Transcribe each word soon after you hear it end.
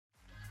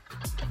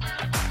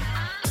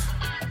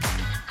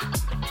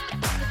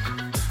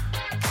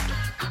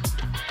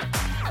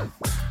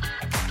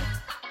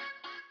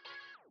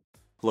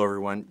Hello,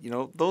 everyone.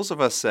 Those of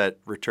us that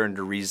Return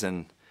to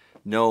Reason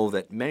know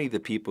that many of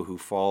the people who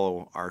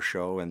follow our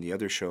show and the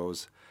other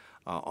shows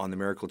on the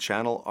Miracle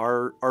Channel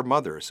are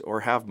mothers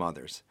or have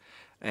mothers.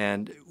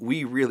 And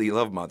we really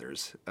love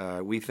mothers.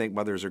 We think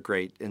mothers are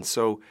great. And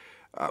so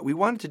we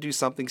wanted to do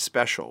something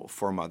special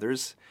for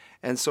mothers.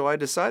 And so I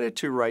decided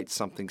to write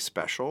something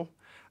special,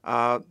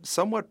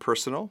 somewhat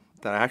personal,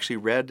 that I actually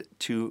read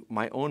to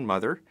my own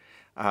mother.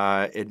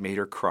 It made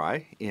her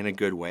cry in a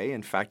good way.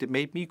 In fact, it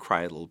made me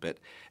cry a little bit.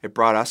 It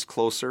brought us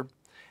closer,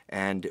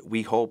 and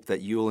we hope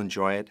that you'll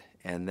enjoy it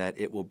and that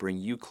it will bring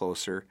you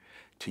closer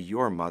to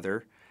your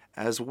mother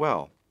as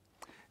well.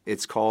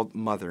 It's called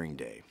Mothering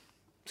Day.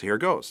 So here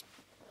goes.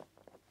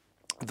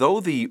 Though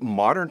the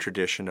modern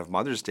tradition of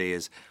Mother's Day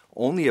is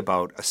only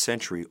about a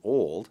century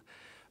old,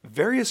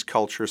 various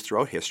cultures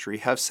throughout history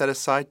have set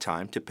aside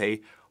time to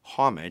pay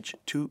homage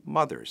to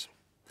mothers.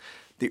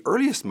 The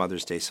earliest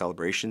Mother's Day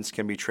celebrations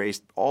can be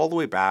traced all the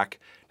way back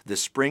to the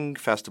spring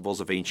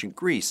festivals of ancient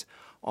Greece,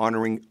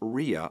 honoring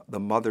Rhea, the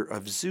mother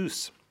of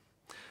Zeus.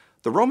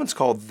 The Romans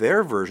called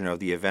their version of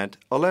the event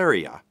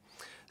Alaria,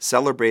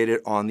 celebrated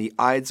on the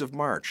Ides of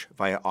March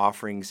via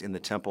offerings in the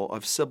temple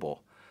of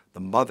Cybele, the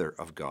mother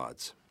of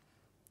gods.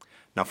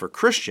 Now for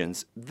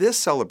Christians, this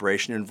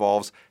celebration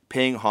involves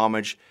paying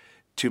homage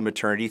to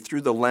maternity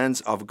through the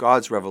lens of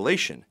God's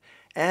revelation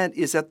and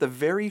is at the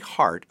very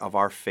heart of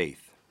our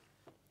faith.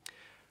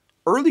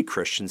 Early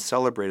Christians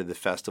celebrated the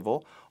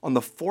festival on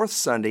the fourth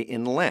Sunday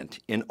in Lent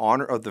in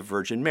honor of the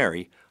Virgin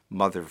Mary,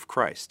 Mother of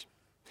Christ.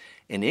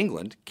 In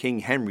England, King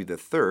Henry III,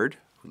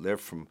 who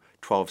lived from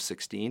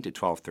 1216 to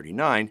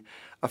 1239,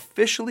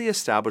 officially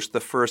established the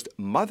first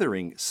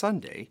Mothering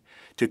Sunday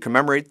to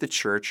commemorate the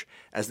Church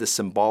as the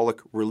symbolic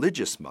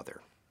religious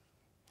mother.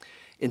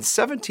 In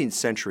 17th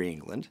century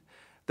England,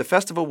 the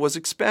festival was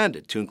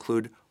expanded to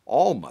include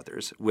all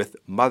mothers with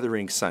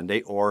Mothering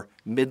Sunday or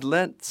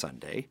Mid-Lent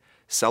Sunday,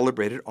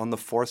 celebrated on the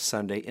fourth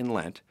Sunday in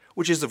Lent,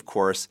 which is, of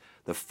course,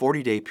 the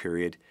 40-day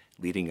period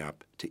leading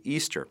up to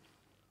Easter.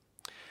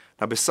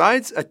 Now,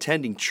 besides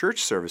attending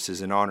church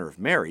services in honor of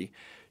Mary,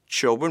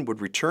 children would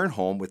return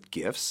home with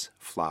gifts,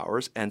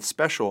 flowers, and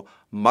special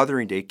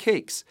Mothering Day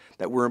cakes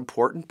that were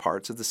important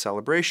parts of the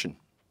celebration.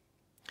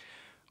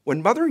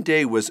 When Mothering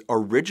Day was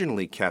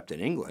originally kept in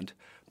England,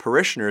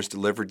 parishioners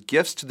delivered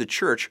gifts to the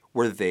church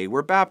where they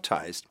were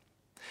baptized.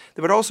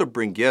 They would also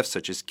bring gifts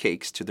such as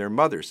cakes to their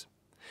mothers.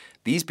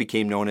 These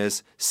became known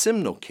as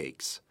simnel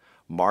cakes,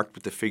 marked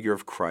with the figure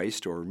of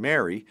Christ or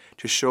Mary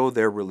to show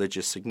their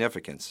religious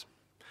significance.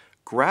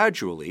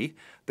 Gradually,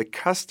 the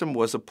custom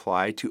was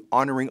applied to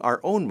honoring our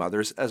own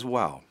mothers as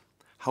well.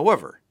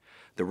 However,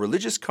 the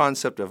religious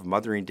concept of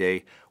Mothering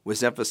Day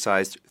was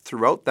emphasized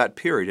throughout that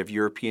period of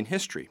European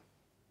history.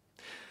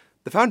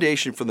 The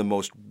foundation for the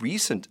most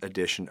recent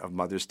edition of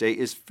Mother's Day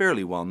is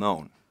fairly well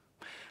known.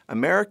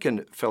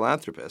 American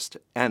philanthropist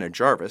Anna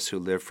Jarvis, who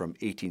lived from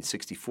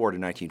 1864 to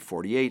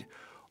 1948,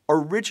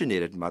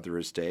 originated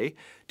Mother's Day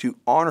to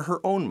honor her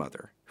own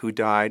mother, who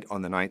died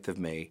on the 9th of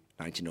May,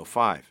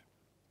 1905.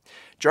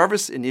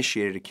 Jarvis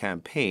initiated a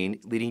campaign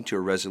leading to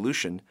a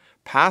resolution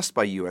passed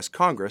by U.S.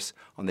 Congress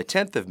on the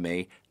 10th of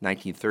May,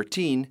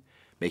 1913,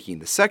 making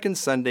the second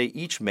Sunday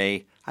each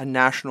May a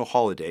national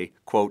holiday,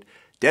 quote,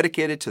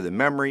 dedicated to the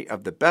memory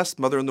of the best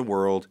mother in the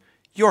world,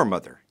 your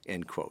mother,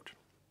 end quote.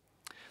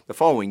 The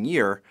following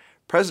year,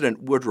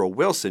 President Woodrow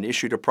Wilson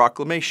issued a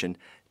proclamation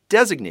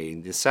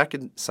designating the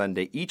second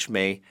Sunday each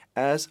May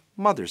as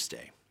Mother's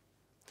Day.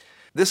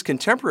 This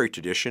contemporary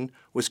tradition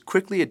was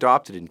quickly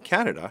adopted in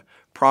Canada,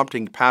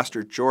 prompting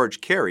Pastor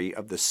George Carey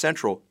of the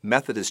Central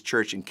Methodist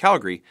Church in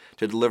Calgary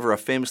to deliver a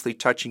famously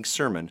touching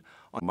sermon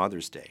on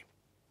Mother's Day.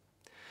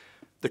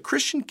 The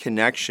Christian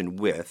connection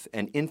with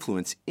and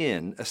influence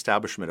in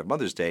establishment of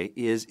Mother's Day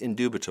is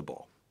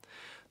indubitable.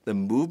 The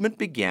movement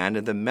began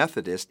in the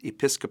Methodist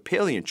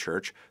Episcopalian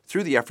Church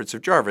through the efforts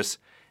of Jarvis,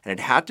 and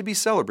it had to be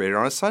celebrated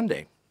on a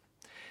Sunday.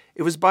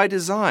 It was by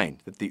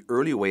design that the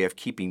early way of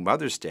keeping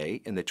Mother's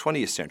Day in the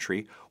 20th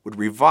century would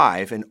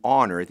revive and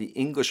honor the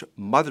English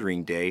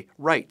Mothering Day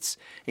rites,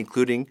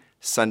 including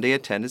Sunday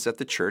attendance at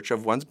the church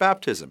of one's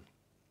baptism.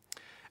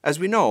 As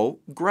we know,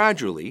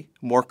 gradually,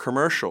 more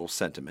commercial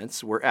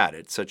sentiments were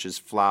added, such as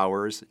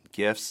flowers,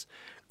 gifts,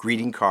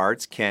 greeting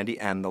cards, candy,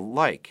 and the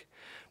like.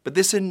 But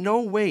this in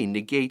no way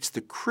negates the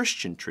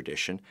Christian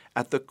tradition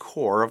at the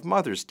core of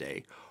Mother's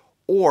Day,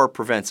 or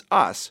prevents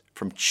us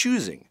from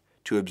choosing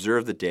to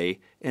observe the day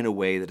in a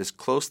way that is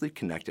closely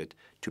connected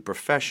to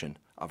profession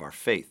of our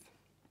faith.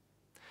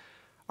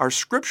 Our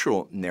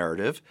scriptural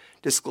narrative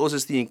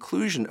discloses the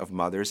inclusion of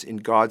mothers in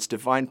God's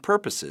divine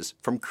purposes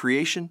from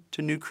creation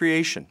to new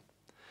creation.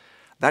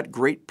 That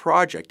great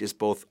project is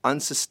both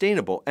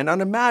unsustainable and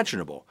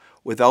unimaginable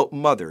without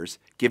mothers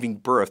giving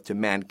birth to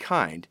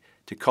mankind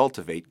to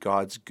cultivate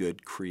God's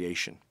good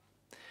creation.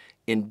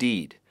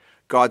 Indeed,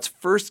 God's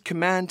first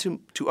command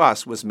to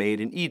us was made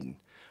in Eden,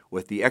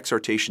 with the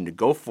exhortation to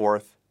go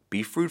forth,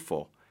 be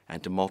fruitful,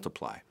 and to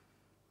multiply.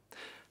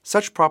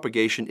 Such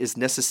propagation is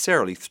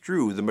necessarily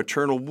through the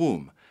maternal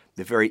womb,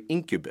 the very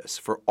incubus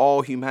for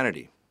all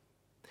humanity.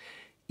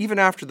 Even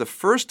after the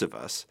first of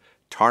us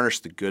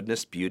tarnished the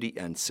goodness, beauty,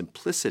 and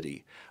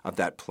simplicity of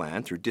that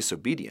plan through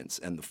disobedience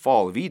and the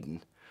fall of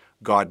Eden,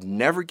 God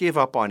never gave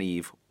up on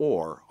Eve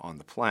or on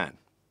the plan.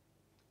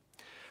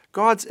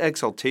 God's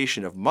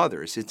exaltation of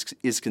mothers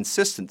is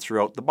consistent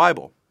throughout the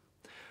Bible.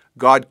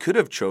 God could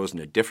have chosen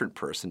a different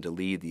person to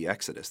lead the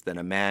Exodus than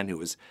a man who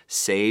was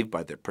saved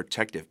by the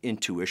protective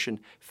intuition,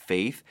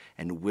 faith,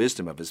 and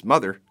wisdom of his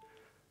mother.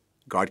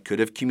 God could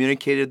have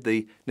communicated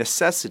the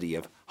necessity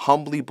of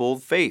humbly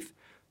bold faith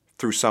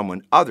through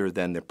someone other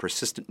than the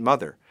persistent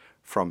mother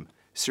from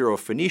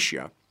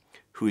Syrophoenicia,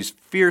 whose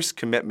fierce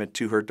commitment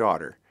to her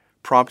daughter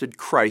prompted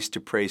Christ to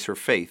praise her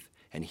faith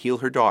and heal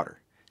her daughter.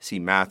 See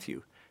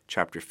Matthew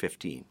chapter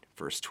 15,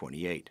 verse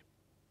 28.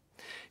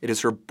 It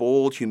is her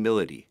bold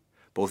humility,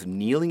 both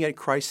kneeling at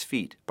Christ's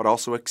feet, but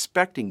also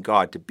expecting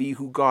God to be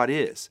who God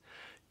is,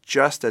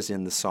 just as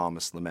in the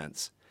psalmist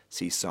laments,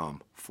 see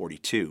Psalm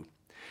 42,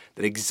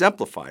 that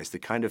exemplifies the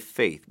kind of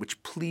faith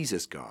which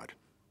pleases God.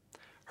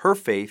 Her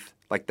faith,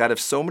 like that of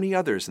so many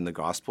others in the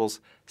Gospels,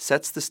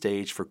 sets the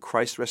stage for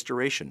Christ's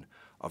restoration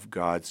of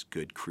God's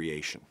good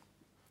creation.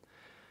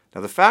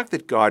 Now, the fact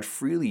that God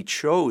freely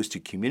chose to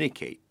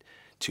communicate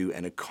to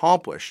and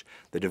accomplish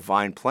the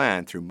divine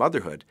plan through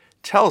motherhood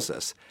tells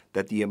us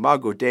that the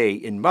Imago Dei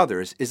in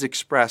mothers is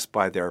expressed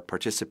by their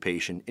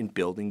participation in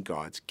building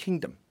God's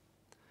kingdom.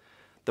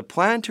 The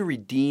plan to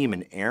redeem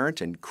an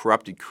errant and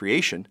corrupted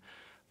creation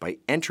by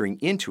entering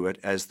into it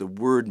as the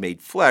Word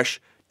made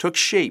flesh took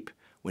shape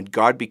when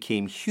God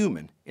became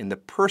human in the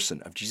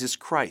person of Jesus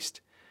Christ,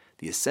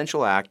 the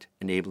essential act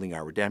enabling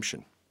our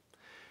redemption.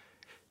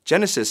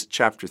 Genesis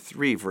chapter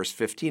 3, verse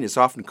 15 is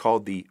often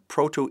called the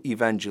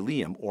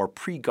proto-evangelium, or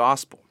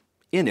pre-gospel.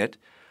 In it,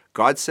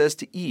 God says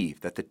to Eve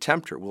that the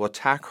tempter will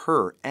attack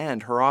her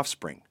and her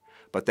offspring,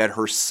 but that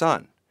her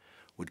son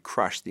would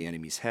crush the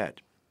enemy's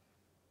head.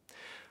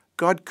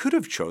 God could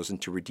have chosen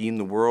to redeem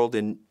the world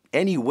in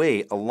any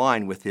way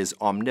aligned with his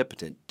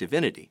omnipotent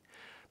divinity,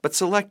 but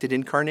selected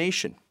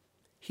incarnation.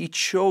 He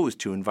chose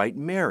to invite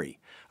Mary,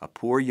 a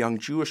poor young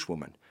Jewish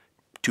woman,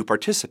 to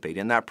participate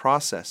in that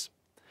process.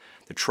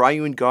 The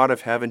triune God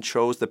of heaven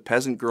chose the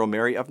peasant girl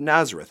Mary of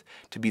Nazareth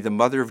to be the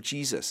mother of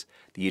Jesus,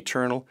 the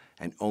eternal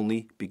and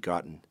only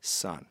begotten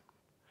Son.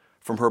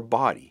 From her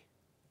body,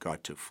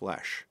 God took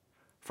flesh.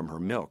 From her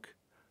milk,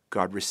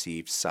 God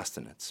received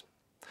sustenance.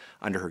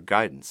 Under her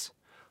guidance,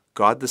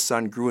 God the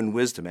Son grew in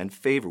wisdom and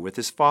favor with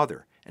his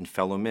Father and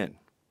fellow men.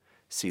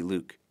 See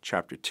Luke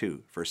chapter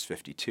 2, verse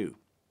 52.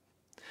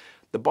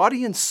 The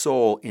body and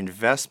soul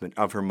investment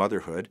of her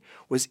motherhood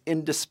was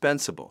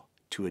indispensable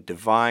to a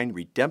divine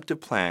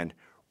redemptive plan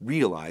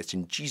realized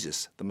in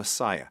Jesus the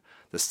Messiah,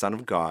 the Son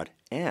of God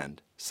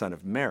and Son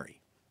of Mary.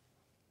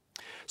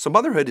 So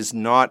motherhood is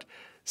not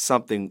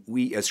something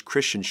we as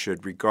Christians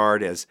should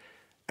regard as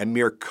a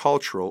mere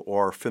cultural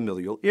or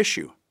familial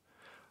issue.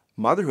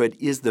 Motherhood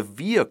is the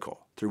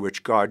vehicle through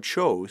which God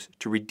chose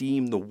to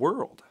redeem the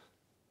world.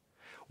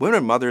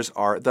 Women mothers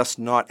are thus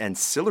not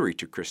ancillary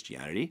to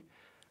Christianity.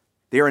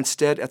 They are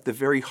instead at the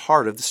very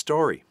heart of the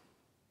story.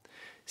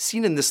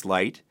 Seen in this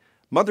light,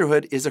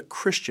 motherhood is a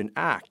Christian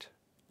act.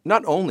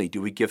 Not only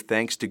do we give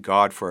thanks to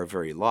God for our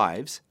very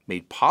lives,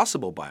 made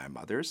possible by our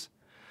mothers,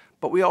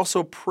 but we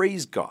also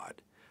praise God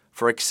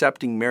for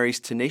accepting Mary's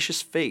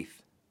tenacious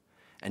faith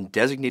and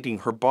designating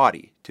her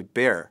body to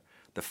bear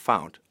the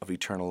fount of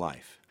eternal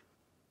life.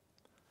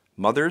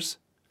 Mothers,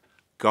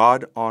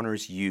 God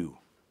honors you.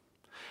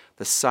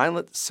 The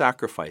silent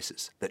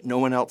sacrifices that no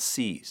one else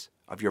sees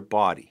of your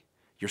body,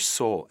 your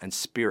soul, and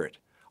spirit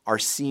are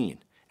seen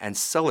and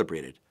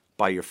celebrated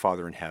by your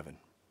Father in heaven.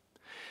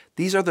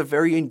 These are the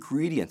very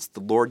ingredients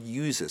the Lord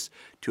uses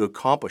to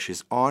accomplish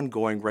his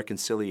ongoing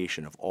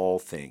reconciliation of all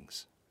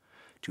things.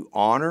 To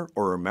honor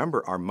or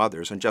remember our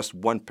mothers on just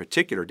one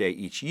particular day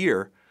each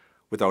year,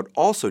 without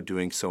also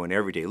doing so in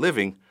everyday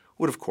living,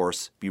 would of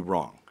course be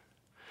wrong.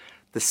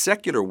 The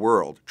secular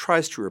world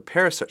tries to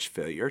repair such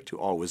failure to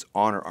always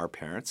honor our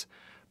parents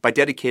by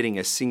dedicating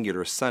a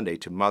singular Sunday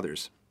to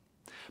mothers.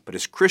 But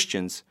as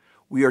Christians,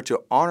 we are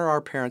to honor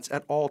our parents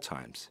at all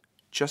times,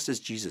 just as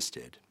Jesus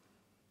did.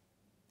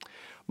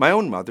 My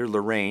own mother,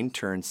 Lorraine,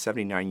 turned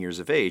 79 years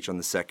of age on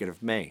the 2nd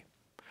of May.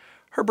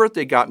 Her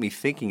birthday got me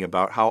thinking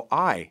about how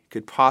I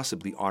could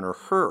possibly honor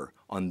her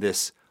on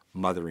this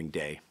Mothering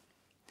Day.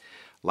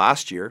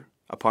 Last year,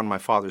 upon my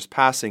father's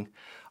passing,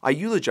 I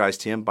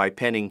eulogized him by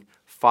penning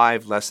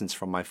 5 lessons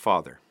from my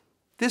father.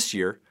 This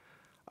year,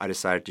 I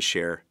decided to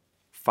share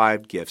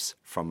 5 gifts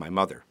from my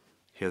mother.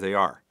 Here they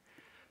are.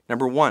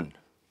 Number 1,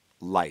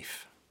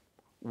 life.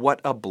 What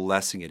a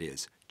blessing it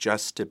is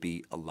just to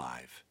be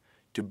alive,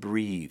 to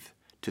breathe,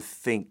 to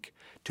think,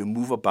 to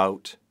move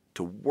about,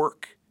 to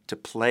work, to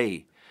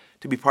play,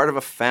 to be part of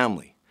a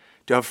family,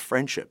 to have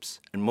friendships,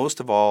 and most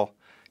of all,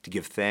 to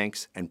give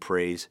thanks and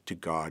praise to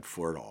God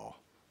for it all.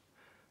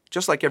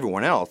 Just like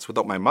everyone else,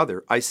 without my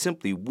mother, I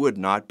simply would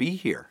not be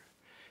here.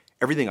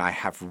 Everything I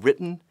have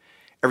written,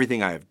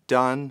 everything I have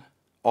done,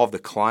 all of the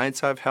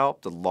clients I've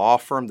helped, the law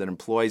firm that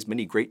employs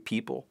many great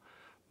people,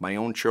 my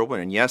own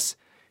children, and yes,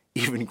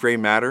 even gray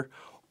matter,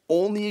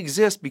 only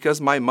exist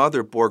because my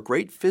mother bore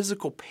great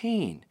physical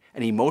pain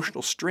and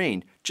emotional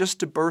strain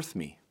just to birth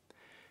me.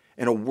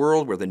 In a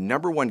world where the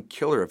number one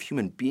killer of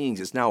human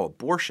beings is now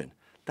abortion,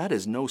 that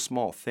is no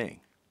small thing.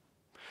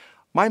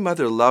 My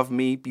mother loved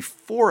me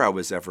before I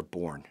was ever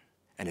born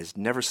and has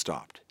never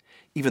stopped,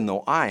 even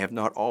though I have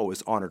not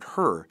always honored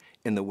her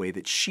in the way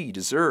that she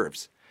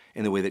deserves,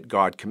 in the way that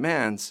God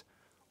commands,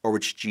 or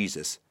which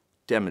Jesus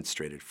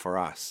demonstrated for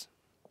us.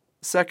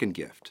 Second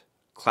gift,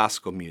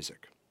 classical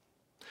music.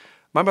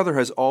 My mother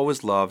has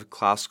always loved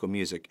classical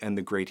music and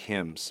the great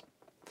hymns.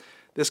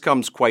 This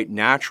comes quite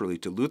naturally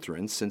to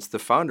Lutherans since the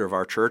founder of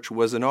our church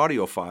was an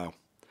audiophile.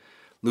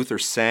 Luther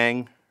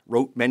sang,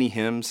 wrote many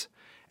hymns,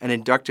 and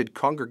inducted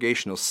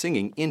congregational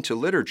singing into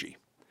liturgy.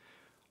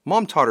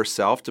 Mom taught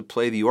herself to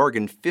play the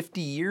organ 50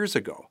 years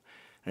ago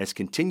and has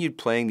continued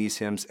playing these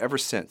hymns ever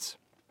since.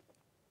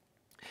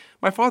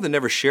 My father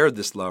never shared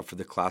this love for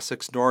the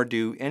classics, nor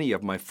do any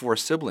of my 4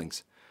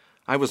 siblings.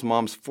 I was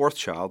Mom's 4th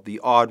child, the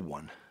odd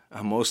one,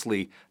 a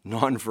mostly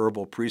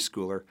nonverbal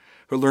preschooler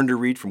who learned to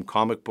read from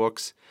comic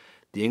books,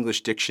 the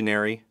English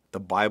dictionary, the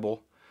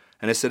Bible,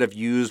 and a set of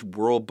used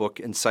World Book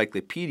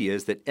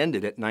encyclopedias that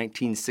ended at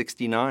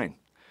 1969.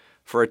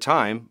 For a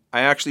time,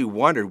 I actually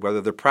wondered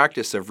whether the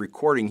practice of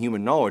recording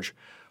human knowledge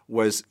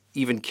was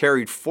even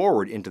carried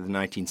forward into the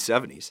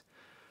 1970s.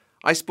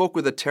 I spoke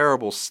with a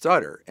terrible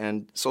stutter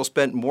and so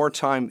spent more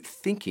time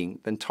thinking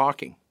than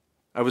talking.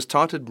 I was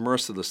taunted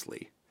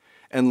mercilessly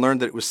and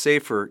learned that it was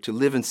safer to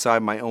live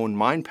inside my own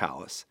mind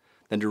palace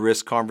than to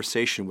risk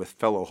conversation with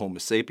fellow Homo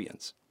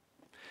sapiens.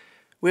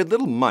 We had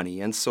little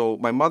money, and so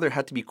my mother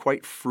had to be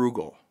quite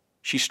frugal.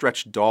 She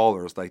stretched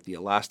dollars like the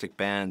elastic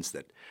bands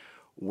that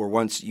were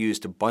once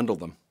used to bundle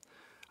them.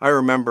 I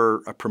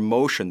remember a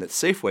promotion that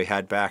Safeway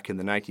had back in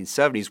the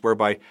 1970s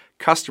whereby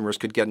customers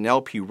could get an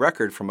LP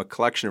record from a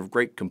collection of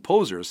great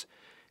composers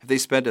if they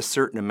spent a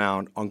certain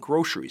amount on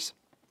groceries.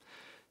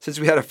 Since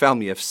we had a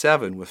family of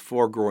 7 with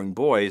 4 growing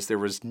boys, there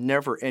was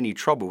never any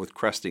trouble with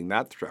cresting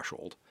that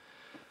threshold.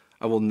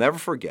 I will never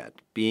forget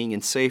being in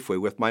Safeway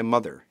with my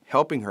mother,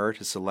 helping her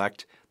to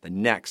select the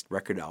next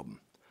record album.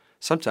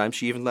 Sometimes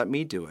she even let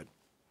me do it.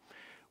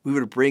 We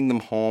would bring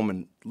them home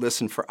and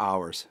listen for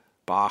hours.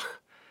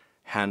 Bach,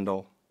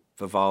 Handel,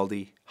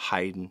 Vivaldi,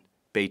 Haydn,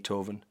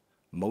 Beethoven,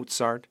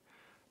 Mozart,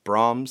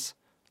 Brahms,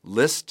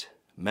 Liszt,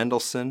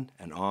 Mendelssohn,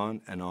 and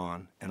on and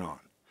on and on.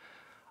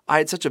 I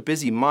had such a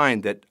busy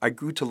mind that I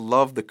grew to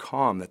love the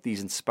calm that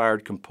these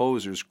inspired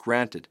composers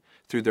granted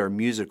through their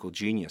musical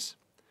genius.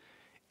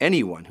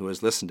 Anyone who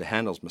has listened to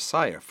Handel's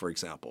Messiah, for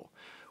example,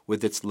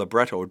 with its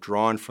libretto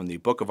drawn from the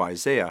book of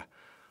Isaiah,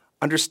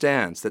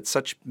 understands that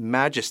such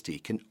majesty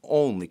can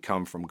only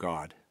come from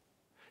God.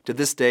 To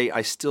this day,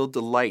 I still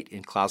delight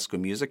in classical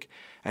music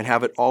and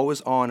have it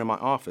always on in my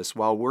office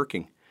while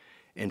working.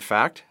 In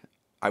fact,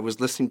 I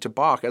was listening to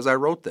Bach as I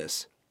wrote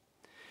this.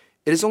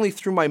 It is only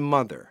through my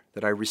mother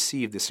that I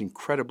received this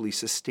incredibly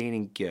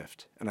sustaining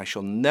gift, and I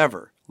shall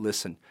never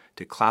listen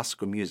to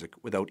classical music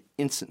without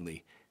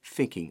instantly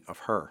thinking of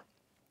her.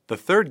 The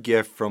third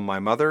gift from my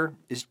mother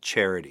is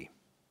charity.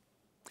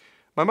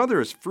 My mother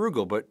is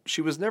frugal, but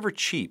she was never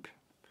cheap.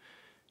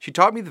 She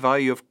taught me the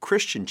value of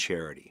Christian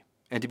charity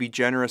and to be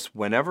generous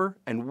whenever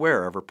and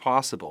wherever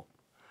possible.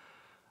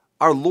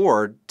 Our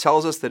Lord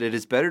tells us that it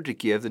is better to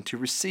give than to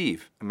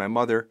receive, and my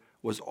mother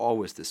was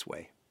always this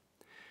way.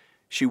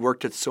 She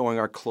worked at sewing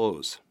our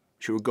clothes.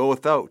 She would go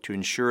without to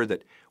ensure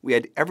that we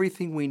had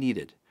everything we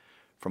needed,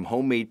 from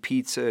homemade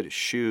pizza to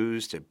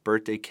shoes to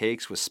birthday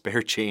cakes with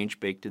spare change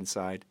baked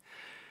inside.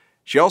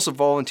 She also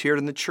volunteered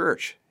in the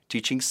church,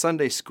 teaching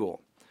Sunday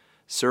school,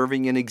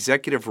 serving in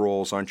executive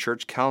roles on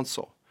church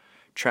council,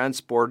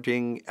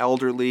 transporting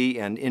elderly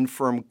and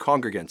infirm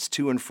congregants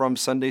to and from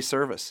Sunday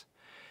service,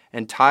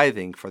 and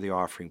tithing for the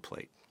offering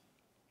plate.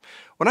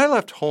 When I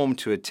left home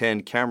to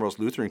attend Camrose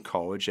Lutheran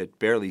College at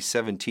barely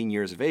 17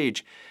 years of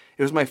age,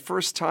 it was my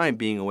first time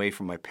being away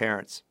from my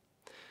parents.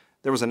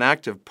 There was an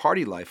active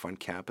party life on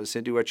campus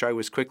into which I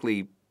was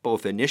quickly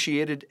both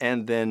initiated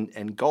and then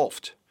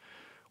engulfed.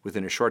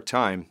 Within a short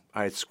time,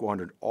 I had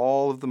squandered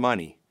all of the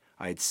money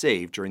I had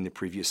saved during the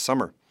previous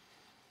summer.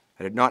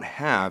 I did not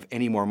have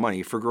any more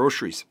money for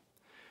groceries.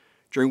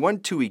 During one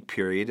 2-week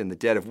period in the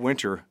dead of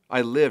winter,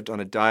 I lived on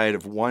a diet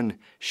of 1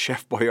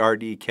 Chef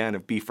Boyardee can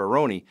of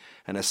beefaroni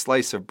and a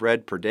slice of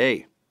bread per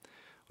day.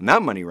 When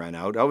that money ran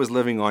out, I was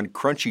living on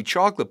crunchy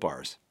chocolate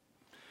bars.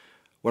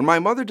 When my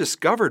mother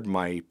discovered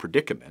my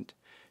predicament,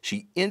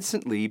 she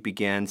instantly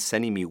began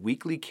sending me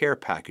weekly care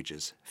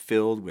packages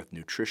filled with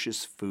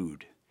nutritious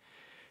food.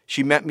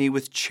 She met me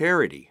with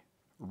charity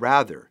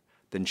rather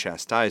than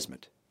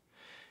chastisement.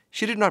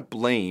 She did not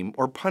blame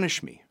or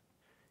punish me.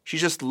 She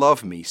just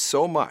loved me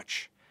so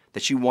much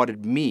that she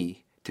wanted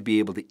me to be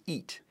able to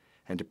eat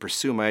and to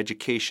pursue my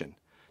education,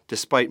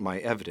 despite my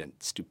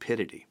evident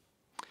stupidity.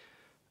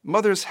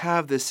 Mothers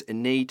have this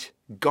innate,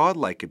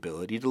 godlike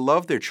ability to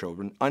love their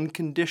children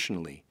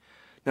unconditionally,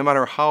 no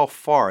matter how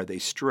far they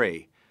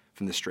stray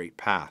from the straight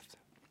path.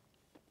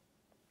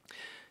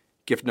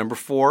 Gift number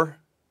 4,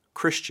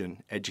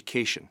 Christian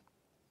education.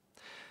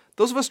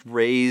 Those of us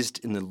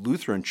raised in the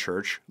Lutheran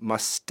Church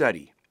must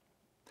study.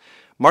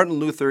 Martin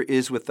Luther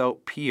is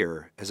without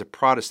peer as a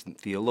Protestant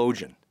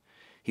theologian.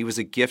 He was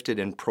a gifted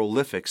and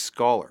prolific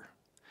scholar.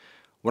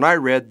 When I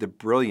read the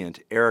brilliant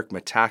Eric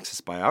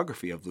Metaxas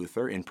biography of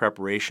Luther in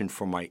preparation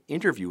for my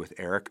interview with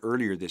Eric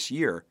earlier this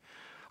year,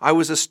 I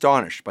was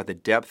astonished by the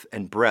depth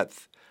and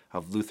breadth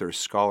of Luther's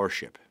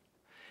scholarship.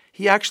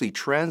 He actually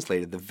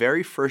translated the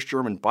very first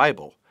German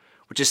Bible,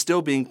 which is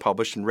still being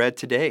published and read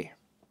today.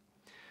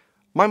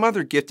 My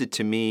mother gifted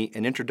to me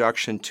an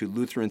introduction to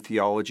Lutheran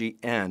theology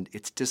and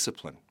its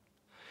discipline.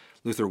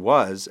 Luther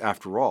was,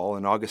 after all,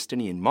 an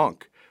Augustinian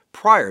monk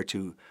prior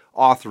to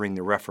authoring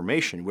the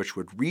Reformation, which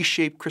would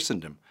reshape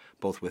Christendom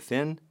both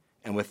within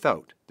and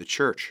without the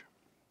Church.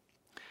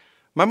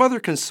 My mother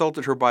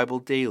consulted her Bible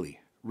daily,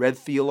 read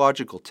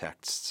theological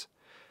texts,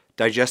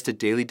 digested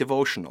daily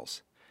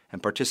devotionals,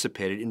 and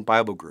participated in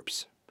Bible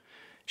groups.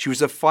 She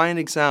was a fine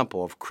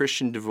example of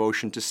Christian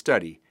devotion to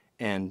study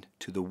and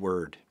to the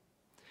Word.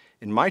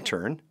 In my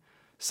turn,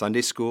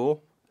 Sunday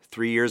school,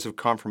 3 years of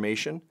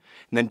confirmation,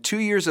 and then 2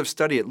 years of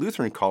study at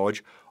Lutheran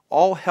College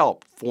all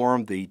helped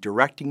form the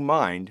directing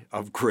mind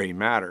of gray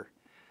matter.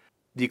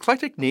 The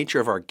eclectic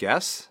nature of our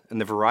guests and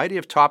the variety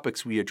of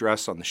topics we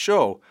address on the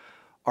show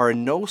are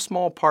in no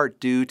small part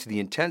due to the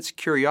intense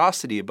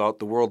curiosity about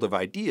the world of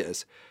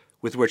ideas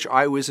with which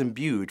I was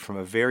imbued from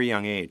a very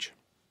young age.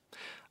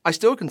 I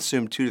still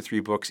consume 2 to 3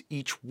 books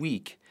each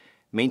week,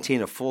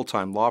 maintain a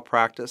full-time law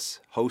practice,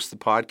 host the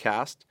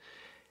podcast,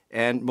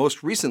 and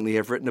most recently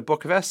have written a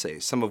book of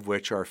essays, some of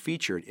which are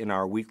featured in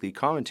our weekly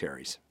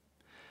commentaries.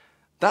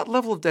 That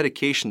level of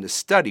dedication to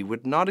study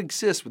would not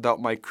exist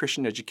without my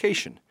Christian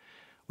education,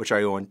 which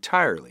I owe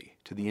entirely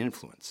to the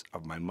influence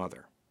of my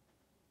mother.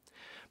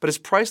 But as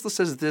priceless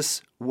as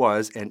this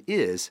was and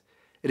is,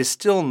 it is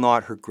still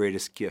not her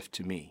greatest gift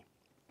to me.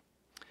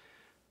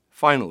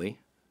 Finally,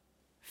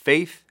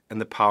 faith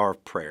and the power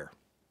of prayer.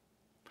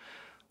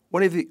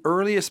 One of the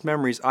earliest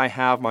memories I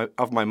have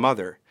of my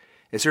mother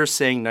is her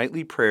saying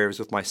nightly prayers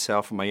with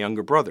myself and my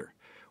younger brother,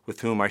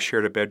 with whom I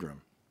shared a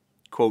bedroom.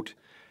 Quote,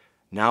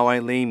 "Now I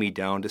lay me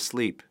down to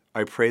sleep.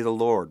 I pray the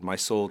Lord my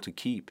soul to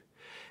keep.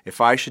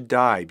 If I should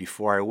die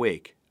before I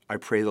wake, I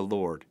pray the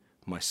Lord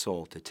my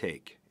soul to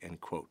take." End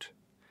quote.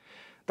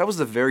 That was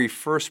the very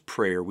first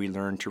prayer we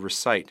learned to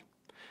recite.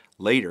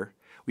 Later,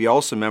 we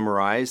also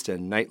memorized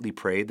and nightly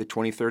prayed the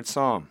 23rd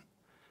Psalm.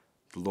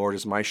 "The Lord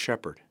is my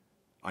shepherd.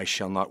 I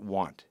shall not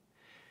want.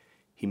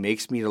 He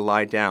makes me to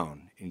lie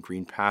down in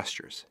green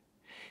pastures.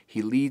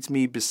 He leads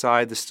me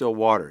beside the still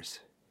waters.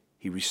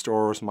 He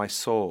restores my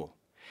soul.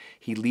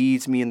 He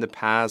leads me in the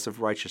paths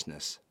of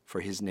righteousness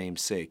for his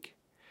name's sake.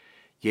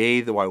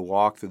 Yea, though I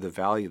walk through the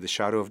valley of the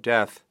shadow of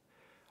death,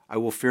 I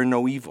will fear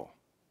no evil,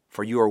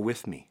 for you are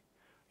with me.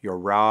 Your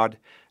rod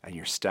and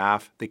your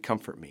staff, they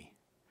comfort me.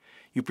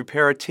 You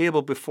prepare a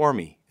table before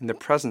me in the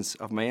presence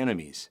of my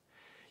enemies.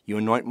 You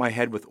anoint my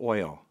head with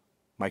oil.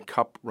 My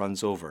cup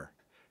runs over.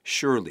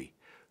 Surely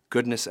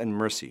goodness and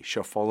mercy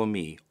shall follow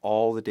me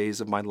all the days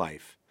of my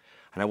life,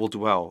 and I will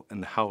dwell in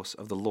the house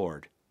of the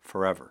Lord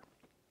forever."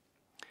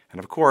 And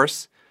of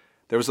course,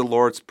 there was the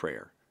Lord's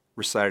Prayer,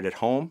 recited at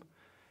home,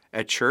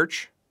 at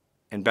church,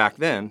 and back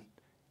then,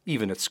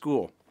 even at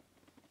school.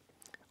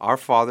 "Our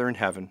Father in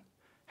heaven,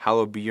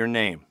 hallowed be your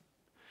name.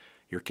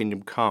 Your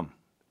kingdom come,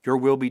 your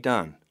will be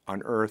done,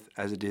 on earth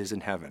as it is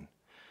in heaven.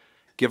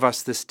 Give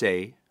us this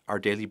day our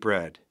daily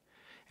bread,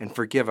 and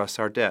forgive us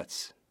our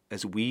debts,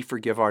 as we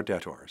forgive our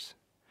debtors.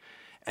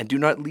 And do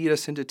not lead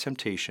us into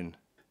temptation,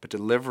 but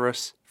deliver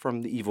us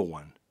from the evil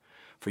one.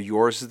 For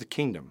yours is the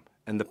kingdom,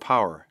 and the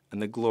power,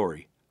 and the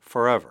glory,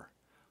 forever.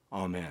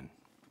 Amen."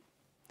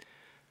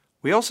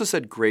 We also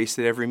said grace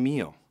at every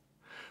meal.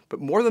 But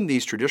more than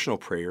these traditional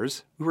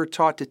prayers, we were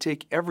taught to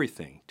take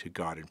everything to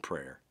God in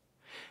prayer,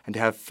 and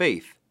to have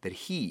faith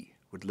that He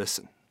would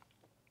listen.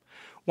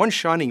 One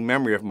shining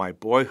memory of my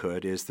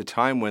boyhood is the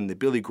time when the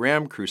Billy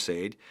Graham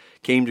Crusade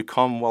came to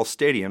Commonwealth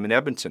Stadium in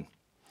Edmonton.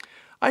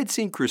 I had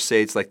seen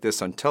crusades like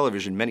this on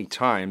television many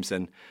times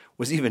and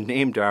was even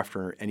named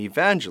after an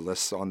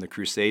evangelist on the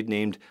crusade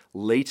named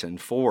Leighton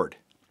Ford.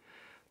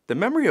 The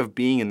memory of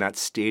being in that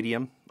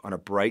stadium on a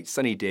bright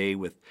sunny day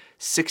with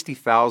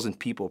 60,000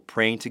 people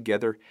praying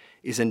together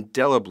is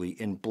indelibly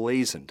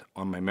emblazoned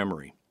on my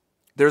memory.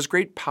 There's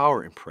great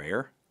power in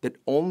prayer that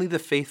only the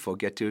faithful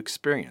get to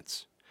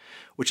experience,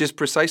 which is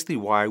precisely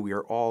why we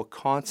are all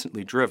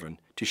constantly driven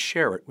to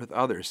share it with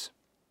others.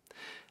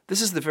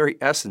 This is the very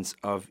essence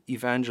of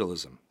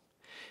evangelism.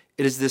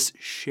 It is this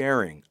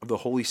sharing of the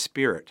Holy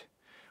Spirit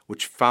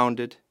which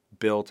founded,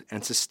 built,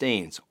 and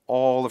sustains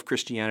all of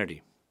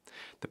Christianity.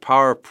 The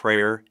power of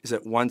prayer is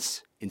at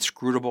once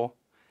inscrutable,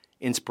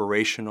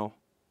 inspirational,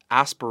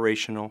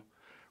 aspirational,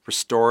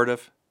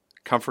 restorative,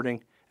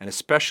 comforting, and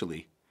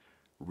especially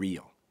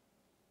real.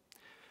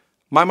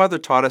 My mother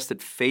taught us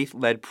that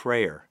faith-led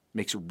prayer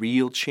makes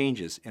real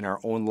changes in our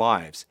own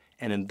lives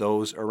and in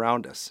those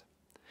around us.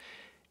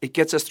 It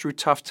gets us through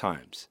tough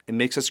times and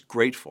makes us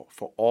grateful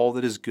for all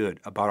that is good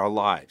about our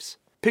lives.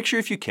 Picture,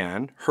 if you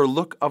can, her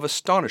look of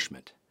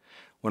astonishment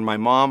when my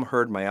mom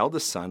heard my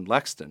eldest son,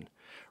 Lexton,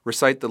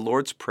 recite the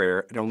Lord's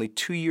Prayer at only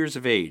 2 years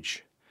of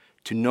age,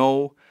 to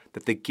know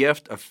that the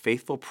gift of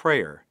faithful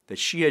prayer that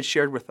she had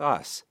shared with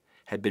us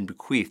had been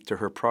bequeathed to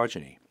her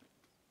progeny.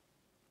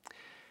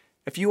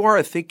 If you are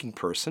a thinking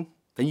person,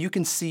 then you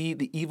can see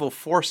the evil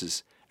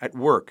forces at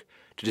work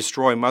to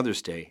destroy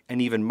Mother's Day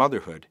and even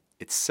motherhood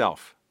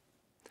itself.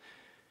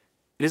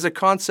 It is a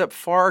concept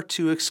far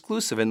too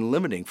exclusive and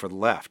limiting for the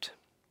left.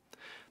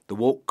 The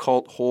woke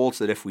cult holds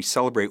that if we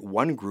celebrate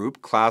one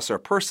group, class, or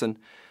person,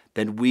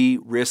 then we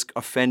risk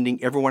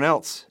offending everyone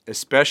else,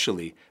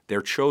 especially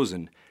their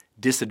chosen,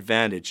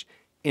 disadvantaged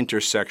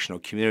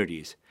intersectional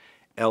communities,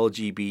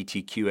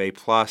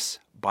 LGBTQA+,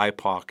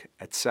 BIPOC,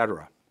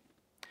 etc.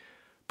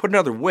 Put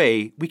another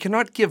way, we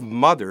cannot give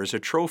mothers a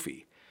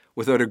trophy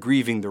without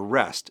aggrieving the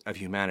rest of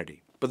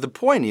humanity. But the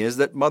point is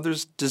that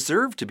mothers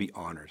deserve to be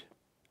honored.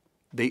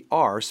 They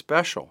are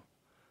special.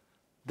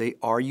 They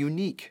are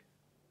unique.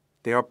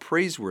 They are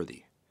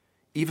praiseworthy,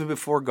 even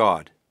before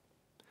God.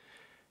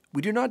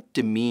 We do not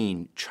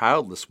demean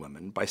childless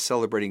women by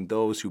celebrating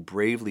those who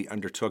bravely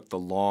undertook the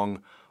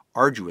long,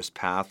 arduous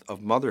path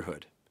of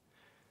motherhood.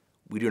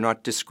 We do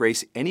not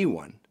disgrace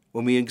anyone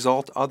when we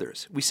exalt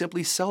others. We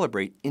simply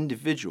celebrate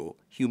individual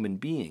human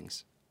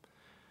beings.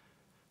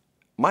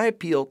 My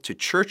appeal to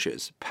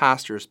churches,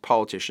 pastors,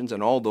 politicians,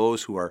 and all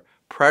those who are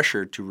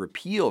pressured to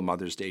repeal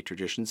Mother's Day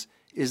traditions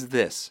is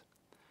this: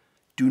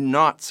 do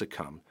not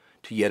succumb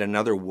to yet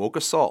another woke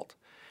assault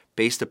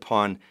based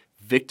upon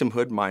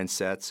victimhood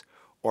mindsets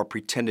or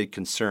pretended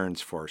concerns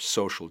for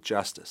social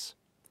justice.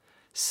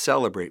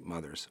 Celebrate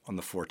mothers on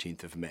the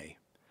 14th of May.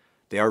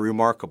 They are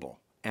remarkable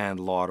and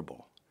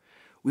laudable.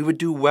 We would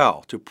do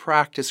well to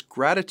practice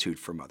gratitude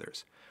for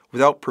mothers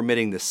without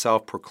permitting the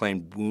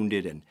self-proclaimed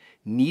wounded and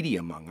needy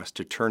among us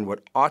to turn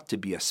what ought to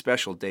be a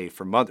special day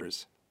for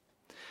mothers.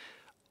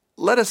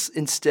 Let us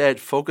instead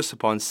focus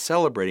upon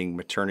celebrating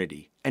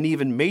maternity and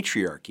even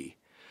matriarchy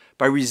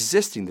by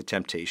resisting the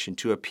temptation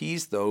to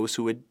appease those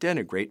who would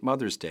denigrate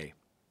Mother's Day.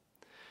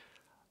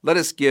 Let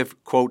us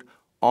give, quote,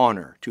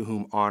 honor to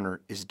whom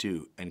honor is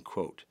due, end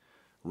quote,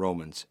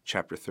 Romans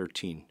chapter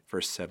 13,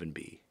 verse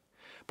 7b,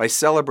 by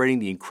celebrating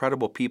the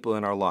incredible people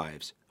in our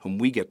lives whom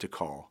we get to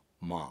call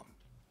Mom.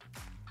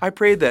 I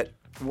pray that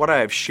what I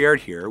have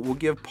shared here will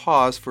give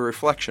pause for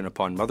reflection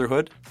upon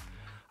motherhood,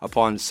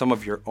 upon some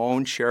of your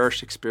own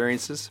cherished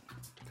experiences,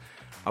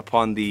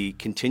 upon the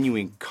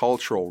continuing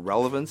cultural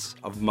relevance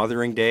of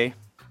Mothering Day,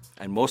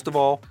 and most of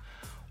all,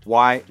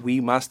 why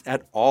we must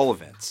at all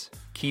events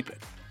keep it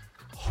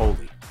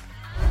holy.